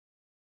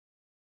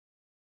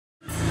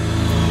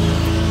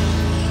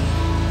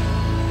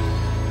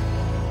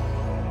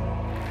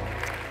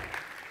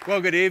Well,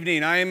 good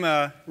evening.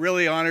 I'm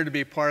really honored to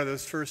be part of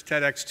this first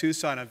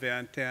TEDxTucson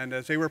event. And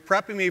as they were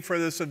prepping me for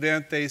this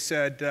event, they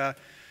said,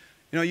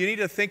 you need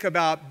to think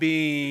about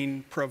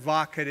being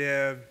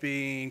provocative,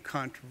 being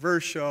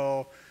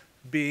controversial,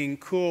 being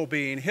cool,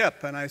 being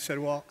hip. And I said,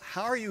 well,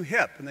 how are you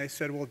hip? And they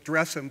said, well,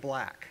 dress in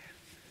black.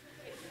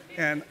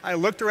 And I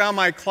looked around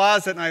my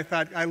closet and I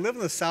thought, I live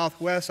in the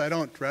Southwest, I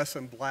don't dress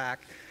in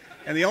black.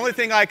 And the only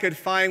thing I could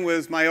find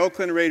was my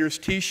Oakland Raiders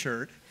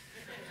t-shirt.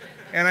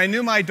 And I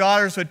knew my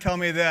daughters would tell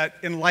me that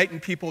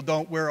enlightened people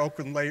don't wear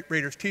Oakland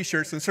Raiders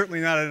t-shirts, and certainly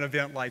not at an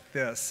event like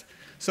this.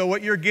 So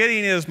what you're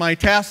getting is my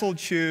tasseled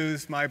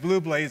shoes, my blue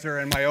blazer,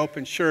 and my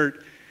open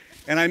shirt.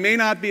 And I may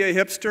not be a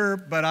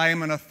hipster, but I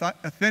am an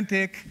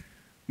authentic,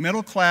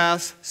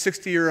 middle-class,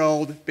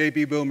 60-year-old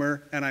baby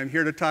boomer, and I'm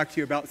here to talk to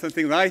you about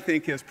something that I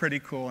think is pretty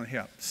cool and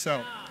hip.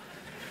 So.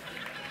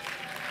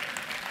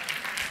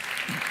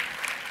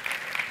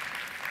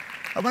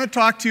 I want to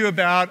talk to you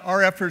about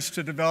our efforts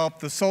to develop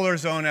the solar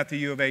zone at the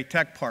U of A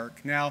Tech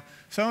Park. Now,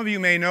 some of you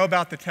may know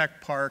about the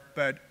Tech Park,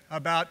 but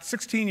about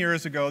 16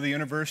 years ago, the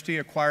university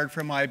acquired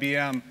from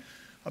IBM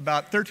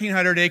about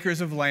 1,300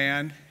 acres of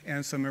land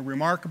and some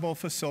remarkable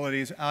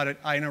facilities out at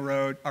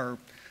I-10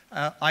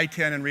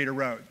 and Rita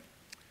Road.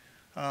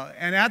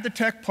 And at the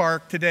Tech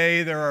Park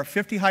today, there are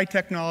 50 high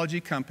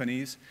technology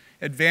companies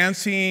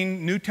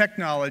advancing new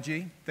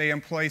technology. They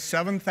employ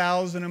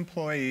 7,000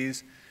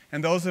 employees.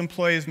 And those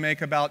employees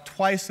make about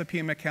twice the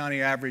Pima County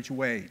average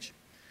wage.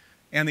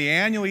 And the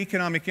annual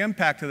economic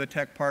impact of the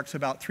tech park is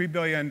about $3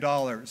 billion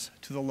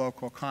to the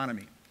local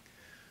economy.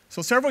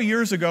 So several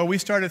years ago, we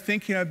started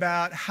thinking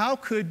about how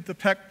could the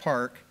tech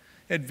park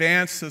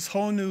advance this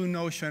whole new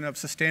notion of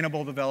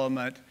sustainable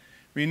development,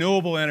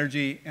 renewable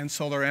energy, and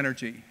solar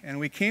energy. And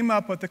we came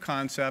up with the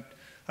concept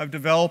of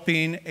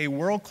developing a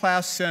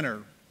world-class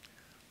center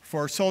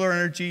for solar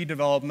energy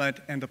development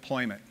and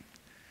deployment.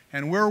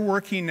 And we're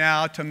working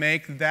now to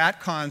make that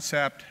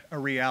concept a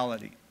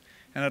reality.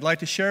 And I'd like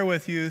to share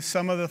with you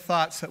some of the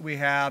thoughts that we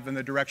have and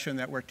the direction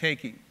that we're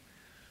taking.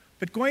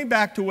 But going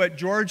back to what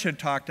George had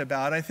talked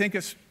about, I think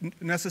it's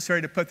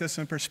necessary to put this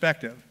in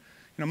perspective.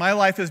 You know, my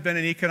life has been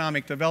in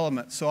economic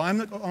development, so I'm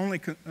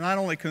not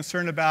only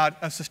concerned about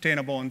a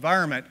sustainable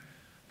environment,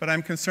 but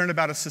I'm concerned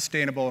about a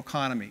sustainable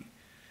economy.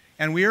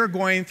 And we are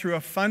going through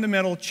a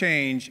fundamental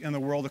change in the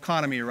world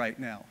economy right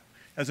now.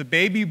 As a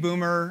baby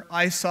boomer,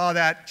 I saw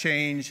that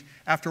change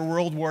after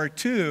World War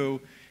II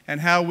and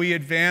how we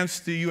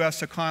advanced the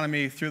U.S.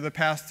 economy through the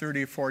past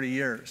 30 or 40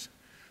 years.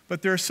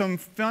 But there's some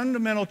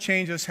fundamental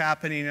changes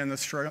happening in the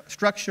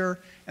structure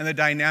and the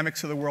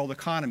dynamics of the world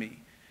economy.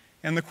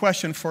 And the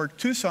question for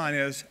Tucson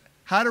is,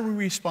 how do we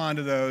respond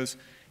to those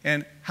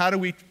and how do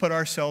we put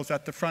ourselves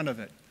at the front of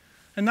it?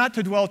 And not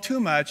to dwell too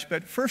much,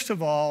 but first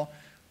of all,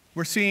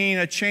 we're seeing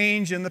a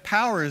change in the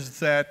powers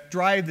that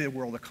drive the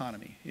world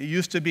economy. It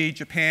used to be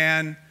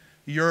Japan,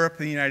 Europe,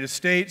 and the United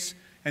States,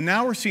 and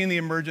now we're seeing the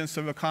emergence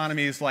of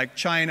economies like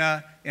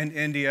China and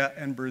India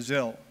and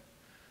Brazil.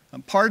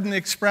 Pardon the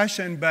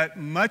expression, but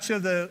much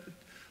of the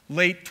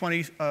late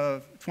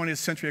 20th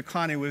century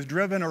economy was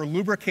driven or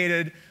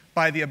lubricated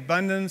by the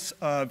abundance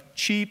of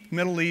cheap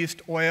Middle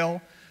East oil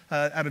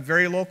at a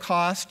very low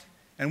cost.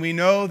 And we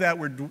know that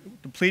we're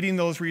depleting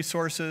those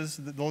resources,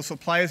 those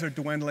supplies are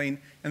dwindling,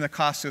 and the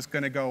cost is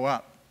going to go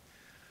up.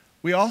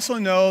 We also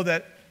know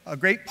that a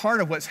great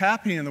part of what's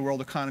happening in the world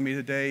economy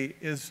today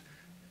is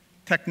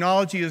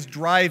technology is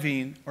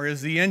driving, or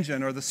is the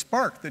engine, or the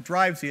spark that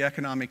drives the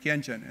economic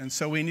engine. And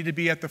so we need to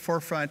be at the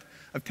forefront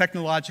of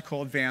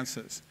technological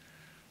advances.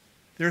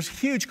 There's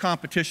huge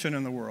competition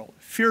in the world,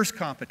 fierce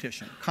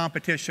competition.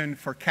 Competition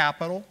for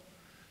capital,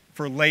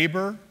 for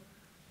labor,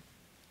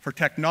 for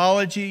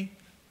technology,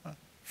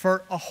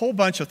 for a whole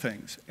bunch of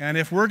things. And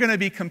if we're going to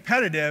be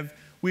competitive,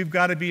 we've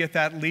got to be at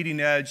that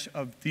leading edge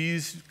of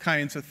these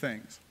kinds of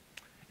things.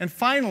 And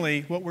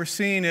finally, what we're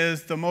seeing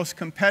is the most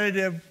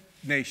competitive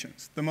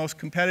nations, the most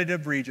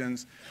competitive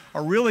regions,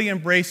 are really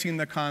embracing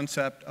the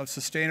concept of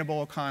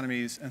sustainable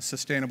economies and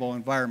sustainable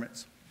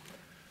environments.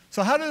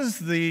 So how does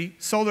the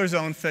solar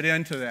zone fit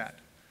into that?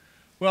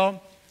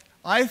 Well,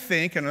 I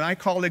think, and my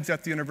colleagues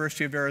at the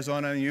University of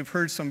Arizona, and you've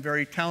heard some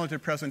very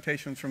talented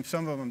presentations from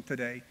some of them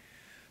today,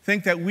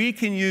 think that we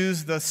can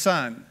use the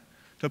sun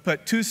to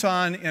put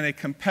Tucson in a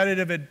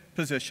competitive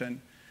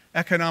position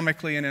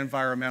economically and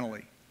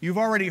environmentally. You've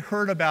already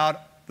heard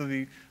about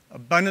the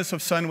abundance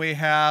of sun we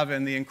have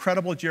and the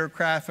incredible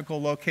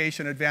geographical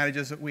location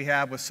advantages that we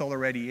have with solar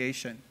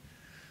radiation.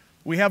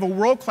 We have a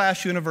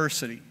world-class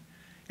university,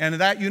 and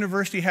that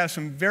university has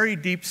some very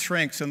deep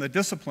strengths in the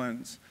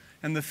disciplines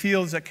and the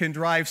fields that can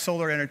drive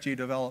solar energy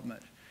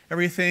development.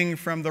 Everything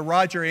from the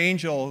Roger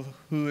Angel,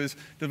 who is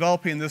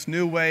developing this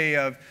new way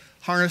of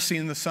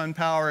harnessing the sun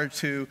power,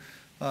 to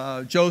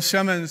Joe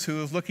Simmons,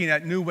 who is looking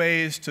at new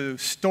ways to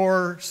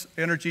store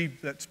energy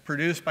that's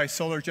produced by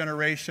solar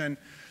generation,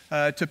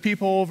 to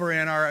people over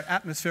in our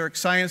atmospheric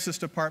sciences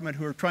department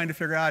who are trying to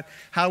figure out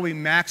how we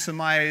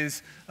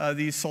maximize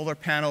these solar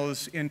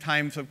panels in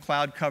times of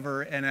cloud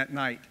cover and at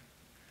night.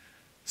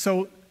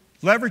 So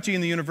leveraging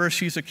the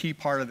university is a key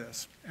part of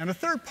this. And the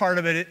third part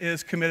of it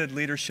is committed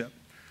leadership.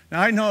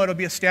 Now, I know it'll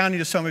be astounding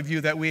to some of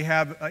you that we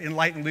have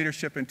enlightened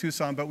leadership in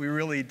Tucson, but we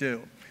really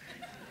do.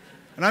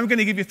 And I'm going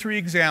to give you 3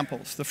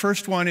 examples. The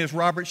first one is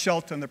Robert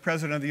Shelton, the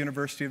president of the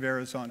University of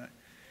Arizona.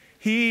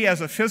 He,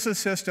 as a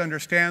physicist,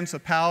 understands the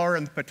power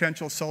and the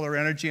potential of solar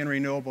energy and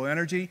renewable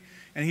energy,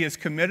 and he has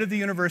committed the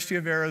University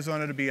of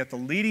Arizona to be at the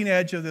leading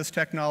edge of this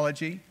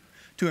technology,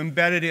 to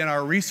embed it in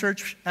our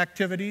research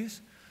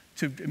activities,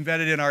 to embed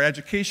it in our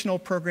educational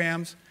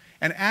programs,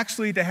 and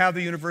actually to have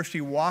the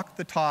university walk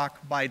the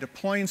talk by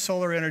deploying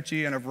solar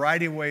energy in a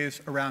variety of ways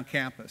around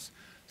campus.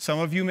 Some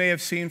of you may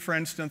have seen, for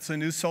instance, the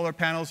new solar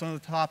panels on the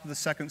top of the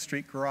 2nd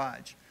Street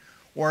garage,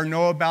 or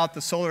know about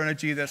the solar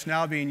energy that's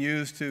now being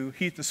used to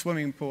heat the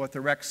swimming pool at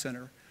the rec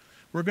center.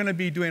 We're going to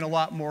be doing a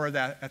lot more of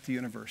that at the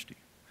university.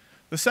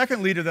 The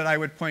second leader that I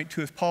would point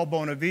to is Paul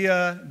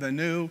Bonavia, the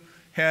new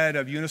head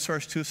of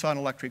Unisource Tucson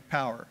Electric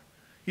Power.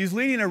 He's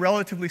leading a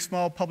relatively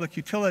small public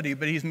utility,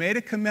 but he's made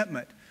a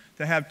commitment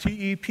to have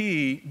TEP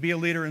be a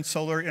leader in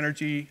solar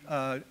energy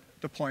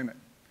deployment.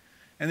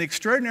 And the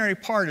extraordinary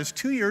part is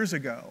 2 years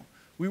ago,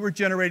 we were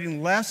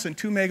generating less than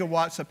 2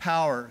 megawatts of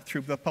power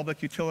through the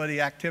public utility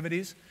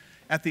activities.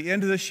 At the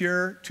end of this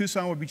year,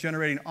 Tucson will be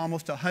generating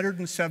almost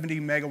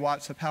 170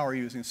 megawatts of power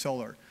using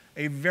solar,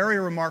 a very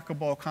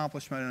remarkable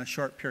accomplishment in a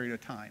short period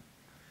of time.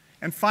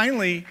 And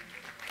finally,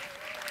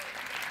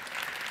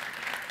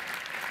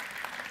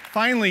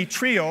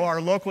 TRIO, our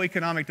local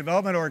economic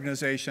development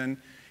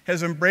organization,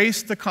 has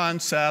embraced the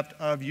concept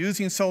of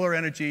using solar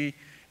energy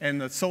and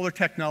the solar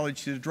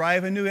technology to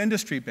drive a new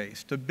industry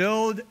base, to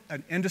build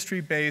an industry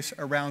base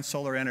around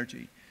solar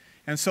energy.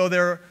 And so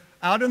they're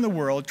out in the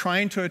world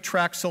trying to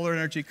attract solar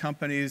energy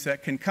companies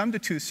that can come to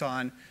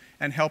Tucson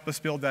and help us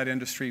build that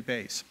industry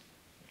base.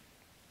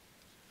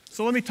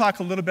 So let me talk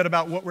a little bit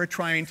about what we're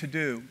trying to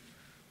do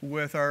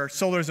with our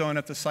solar zone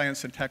at the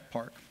Science and Tech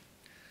Park.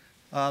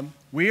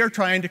 We are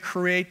trying to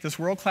create this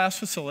world-class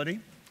facility,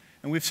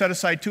 and we've set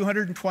aside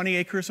 220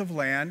 acres of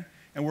land,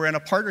 and we're in a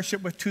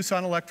partnership with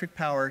Tucson Electric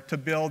Power to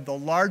build the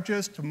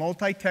largest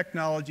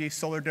multi-technology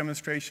solar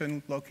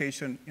demonstration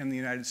location in the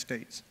United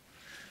States.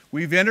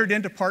 We've entered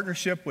into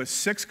partnership with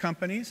 6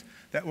 companies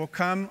that will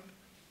come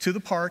to the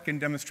park and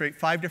demonstrate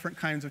 5 different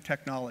kinds of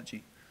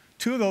technology.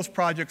 2 of those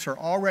projects are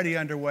already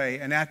underway,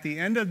 and at the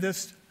end of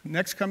this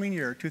next coming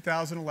year,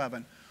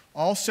 2011,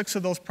 all 6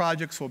 of those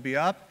projects will be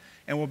up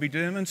and will be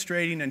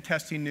demonstrating and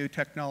testing new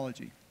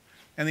technology.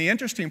 And the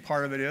interesting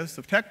part of it is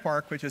the tech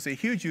park, which is a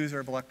huge user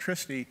of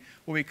electricity,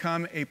 will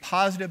become a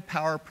positive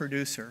power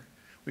producer.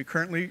 We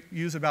currently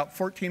use about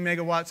 14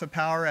 megawatts of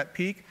power at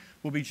peak.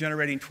 We'll be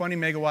generating 20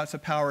 megawatts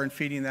of power and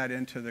feeding that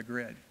into the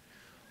grid.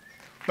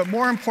 But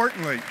more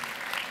importantly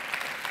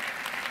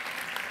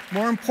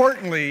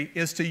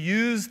is to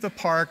use the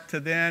park to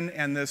then,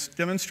 and this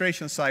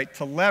demonstration site,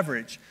 to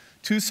leverage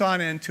Tucson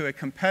into a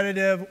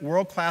competitive,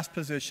 world-class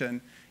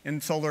position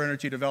in solar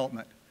energy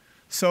development.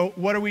 So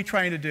what are we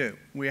trying to do?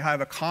 We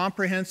have a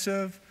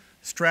comprehensive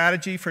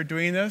strategy for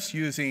doing this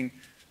using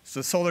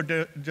the solar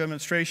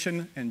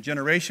demonstration and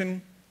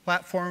generation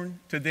platform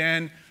to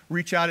then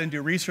reach out and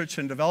do research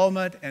and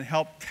development and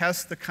help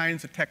test the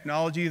kinds of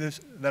technology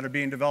that are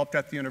being developed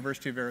at the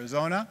University of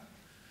Arizona,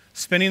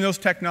 spinning those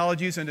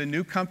technologies into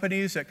new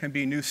companies that can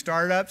be new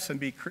startups and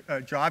be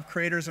job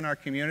creators in our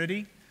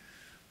community,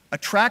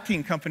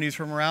 attracting companies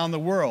from around the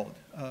world,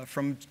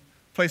 from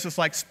places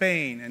like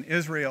Spain and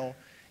Israel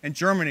and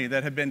Germany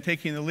that have been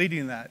taking the lead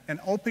in that, and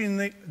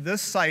opening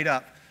this site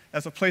up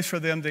as a place for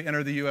them to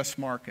enter the US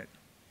market.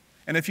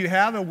 And if you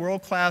have a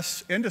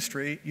world-class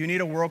industry, you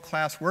need a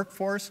world-class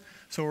workforce,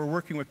 so we're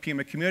working with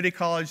Pima Community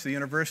College, the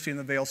university, and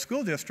the Vail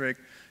School District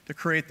to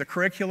create the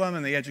curriculum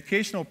and the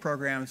educational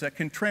programs that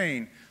can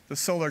train the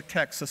solar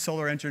techs, the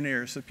solar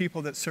engineers, the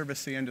people that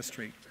service the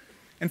industry.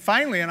 And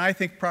finally, and I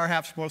think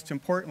perhaps most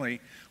importantly,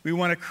 we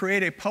want to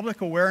create a public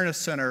awareness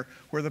center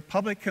where the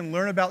public can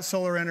learn about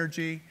solar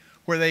energy,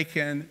 where they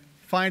can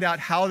find out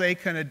how they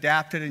can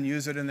adapt it and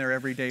use it in their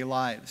everyday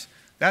lives.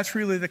 That's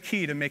really the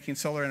key to making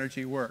solar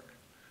energy work.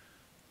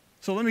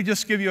 So let me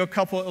just give you a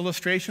couple of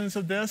illustrations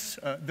of this.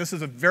 This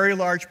is a very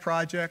large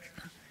project.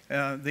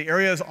 The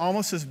area is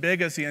almost as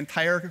big as the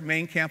entire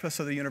main campus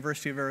of the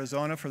University of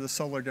Arizona for the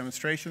solar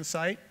demonstration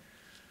site.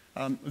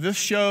 This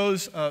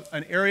shows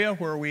an area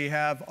where we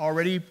have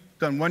already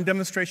done one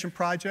demonstration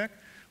project.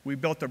 We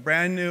built a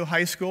brand new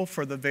high school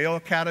for the Vail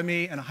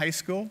Academy and High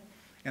School.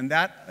 And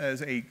that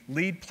is a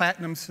LEED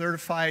Platinum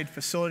certified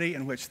facility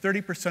in which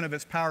 30% of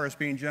its power is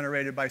being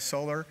generated by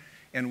solar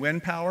and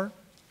wind power.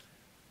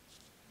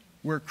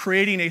 We're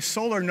creating a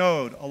solar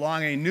node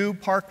along a new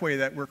parkway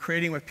that we're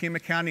creating with Pima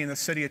County and the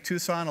city of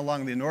Tucson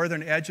along the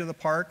northern edge of the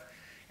park.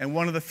 And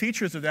one of the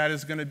features of that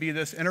is going to be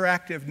this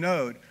interactive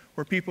node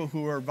where people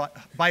who are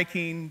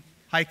biking,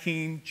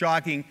 hiking,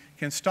 jogging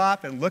can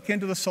stop and look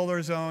into the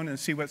solar zone and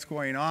see what's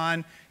going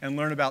on and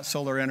learn about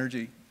solar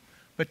energy.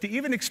 But to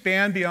even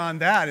expand beyond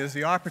that is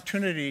the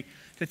opportunity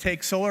to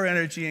take solar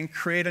energy and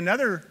create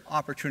another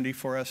opportunity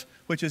for us,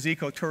 which is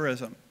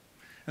ecotourism.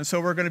 And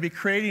so we're going to be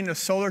creating a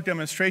solar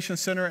demonstration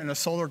center and a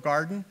solar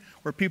garden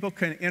where people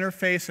can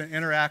interface and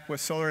interact with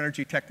solar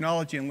energy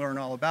technology and learn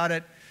all about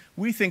it.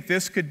 We think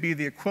this could be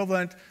the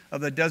equivalent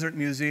of the Desert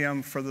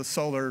Museum for the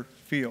solar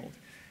field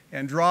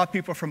and draw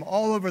people from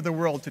all over the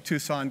world to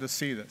Tucson to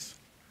see this.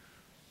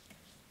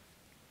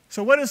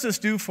 So what does this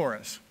do for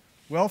us?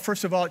 Well,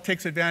 first of all, it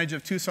takes advantage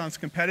of Tucson's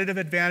competitive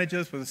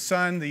advantages with the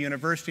sun, the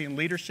university, and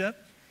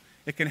leadership.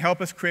 It can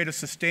help us create a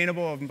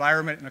sustainable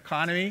environment and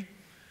economy.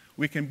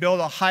 We can build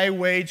a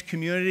high-wage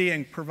community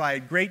and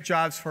provide great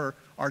jobs for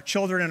our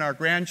children and our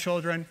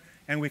grandchildren,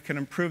 and we can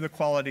improve the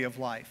quality of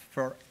life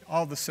for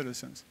all the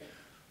citizens.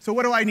 So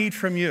what do I need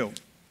from you?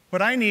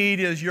 What I need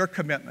is your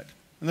commitment.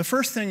 And the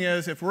first thing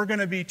is, if we're going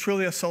to be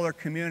truly a solar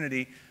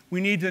community, we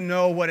need to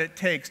know what it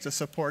takes to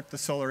support the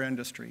solar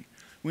industry.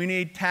 We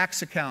need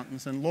tax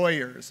accountants and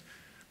lawyers.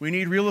 We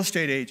need real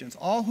estate agents,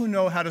 all who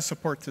know how to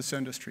support this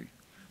industry.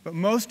 But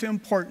most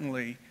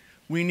importantly,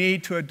 we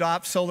need to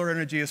adopt solar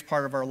energy as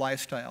part of our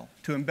lifestyle,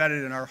 to embed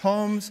it in our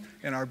homes,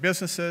 in our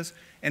businesses.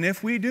 And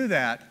if we do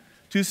that,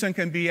 Tucson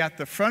can be at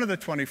the front of the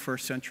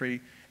 21st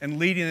century and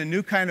leading a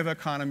new kind of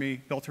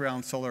economy built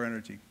around solar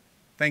energy.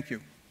 Thank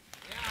you.